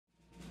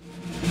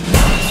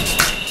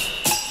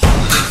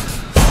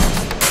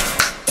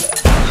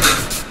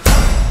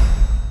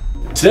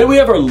Today we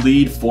have our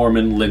lead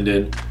foreman,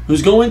 Lyndon,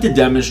 who's going to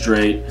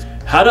demonstrate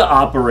how to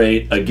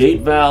operate a gate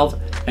valve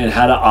and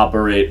how to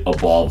operate a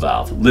ball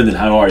valve. Lyndon,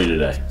 how are you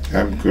today?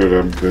 I'm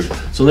good.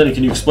 So Lyndon,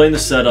 can you explain the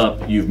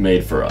setup you've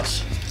made for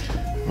us?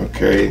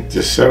 Okay,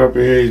 the setup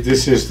here,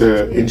 this is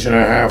the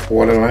 1.5-inch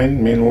water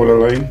line, main water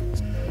line.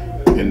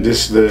 And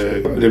this is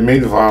the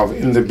main valve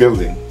in the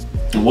building.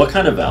 And what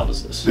kind of valve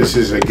is this? This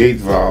is a gate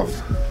valve.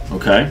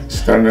 Okay.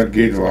 Standard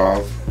gate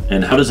valve.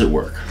 And how does it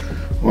work?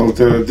 Well,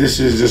 this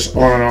is just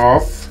on and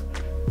off.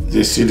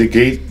 You see the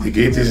gate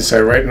is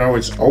inside right now,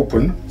 it's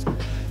open.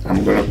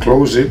 I'm gonna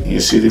close it. You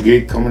see the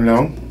gate coming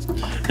down.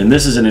 And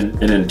this is an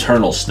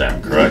internal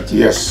stem, correct?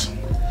 Yes.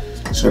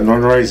 It's a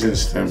non-rising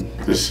stem.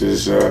 This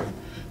is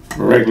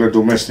regular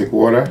domestic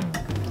water.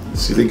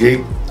 See the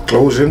gate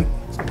closing?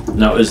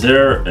 Now, is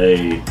there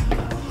a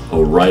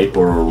right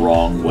or a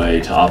wrong way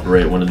to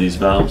operate one of these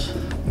valves?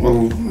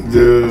 Well,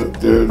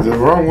 the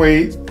wrong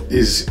way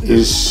is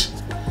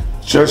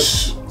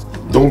just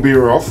don't be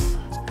rough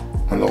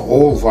on the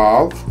whole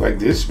valve like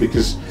this,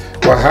 because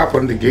what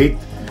happened, the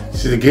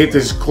gate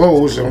is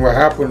closed, and what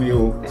happened,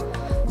 you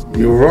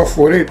rough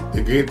with it,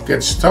 the gate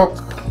gets stuck.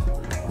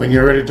 When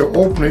you're ready to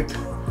open it,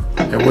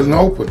 it wouldn't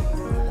open.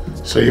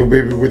 So you'll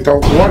be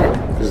without water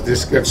because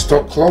this gets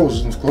stuck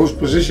closed in closed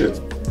position.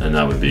 And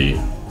that would be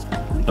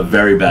a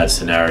very bad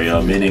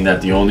scenario, meaning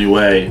that the only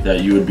way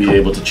that you would be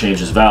able to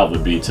change this valve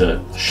would be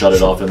to shut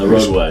it off in the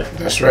roadway.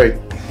 That's right.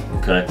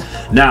 Okay.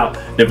 Now,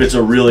 if it's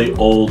a really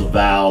old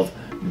valve,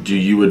 do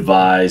you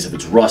advise, if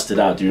it's rusted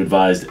out, do you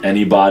advise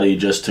anybody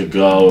just to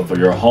go? If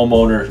you're a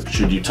homeowner,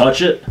 should you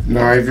touch it?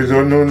 No, if you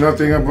don't know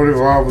nothing about the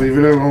valve, leave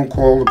it alone,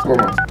 call the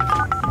plumber.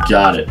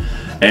 Got it.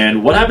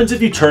 And what happens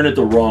if you turn it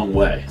the wrong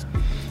way?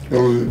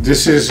 Well,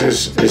 this is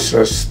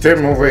a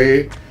stem over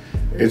here.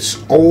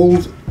 It's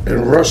old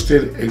and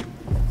rusted. It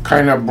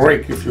kind of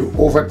break if you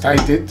over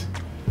tight it.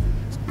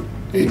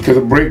 It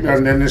could break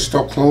and then it's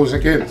stuck closed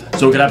again.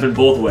 So it could happen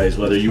both ways,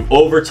 whether you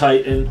over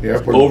tighten,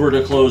 over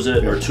to close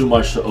it, or too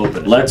much to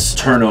open. Let's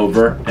turn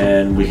over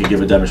and we can give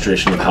a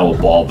demonstration of how a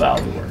ball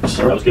valve works.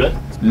 That was good.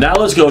 Now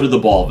let's go to the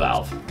ball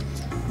valve.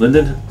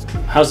 Lyndon,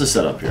 how's the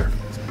setup here?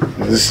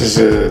 This is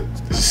the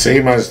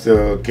same as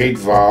the gate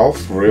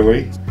valve,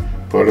 really,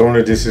 but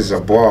only this is a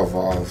ball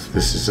valve.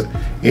 This is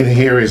in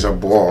here is a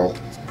ball,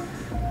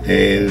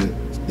 and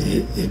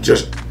you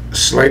just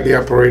slightly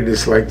operate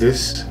this like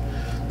this.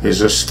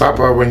 There's a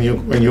stopper when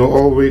you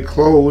all the way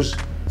close,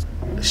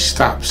 it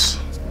stops.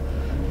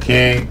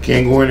 Can't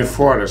go any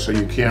farther, so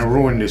you can't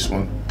ruin this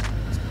one.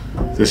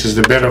 This is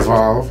the better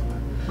valve.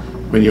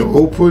 When you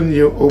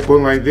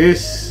open like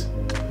this.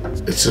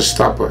 It's a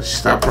stopper.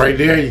 Stop right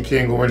there. You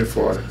can't go any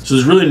farther. So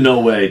there's really no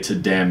way to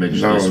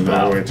damage this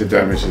valve. No way to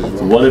damage this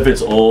valve. What if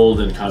it's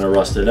old and kind of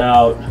rusted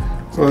out?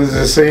 Well, it's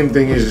the same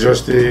thing. It's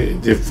just the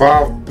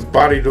valve, the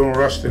body don't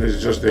rust it.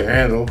 It's just the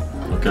handle.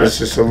 Okay. It's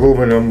just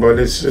aluminum, but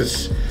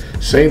it's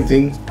same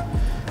thing.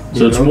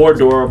 So it's more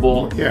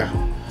durable. Yeah.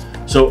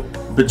 So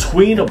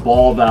between a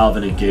ball valve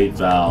and a gate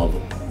valve,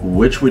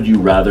 which would you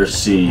rather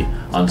see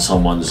on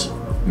someone's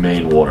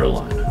main water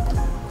line?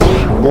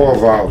 Ball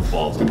valve.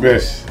 Ball valve. The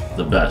best.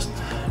 The best.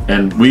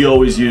 And we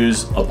always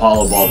use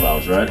Apollo ball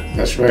valves, right?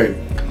 That's right.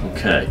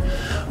 Okay.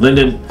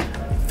 Lyndon,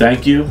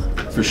 thank you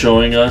for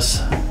showing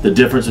us the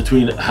difference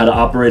between how to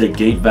operate a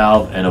gate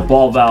valve and a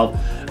ball valve.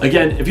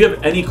 Again, if you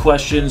have any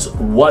questions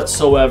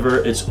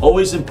whatsoever, it's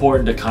always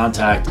important to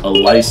contact a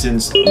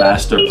licensed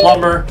master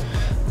plumber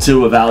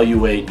to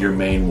evaluate your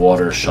main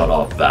water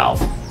shutoff valve.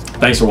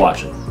 Thanks for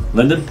watching.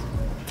 Lyndon?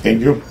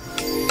 Thank you.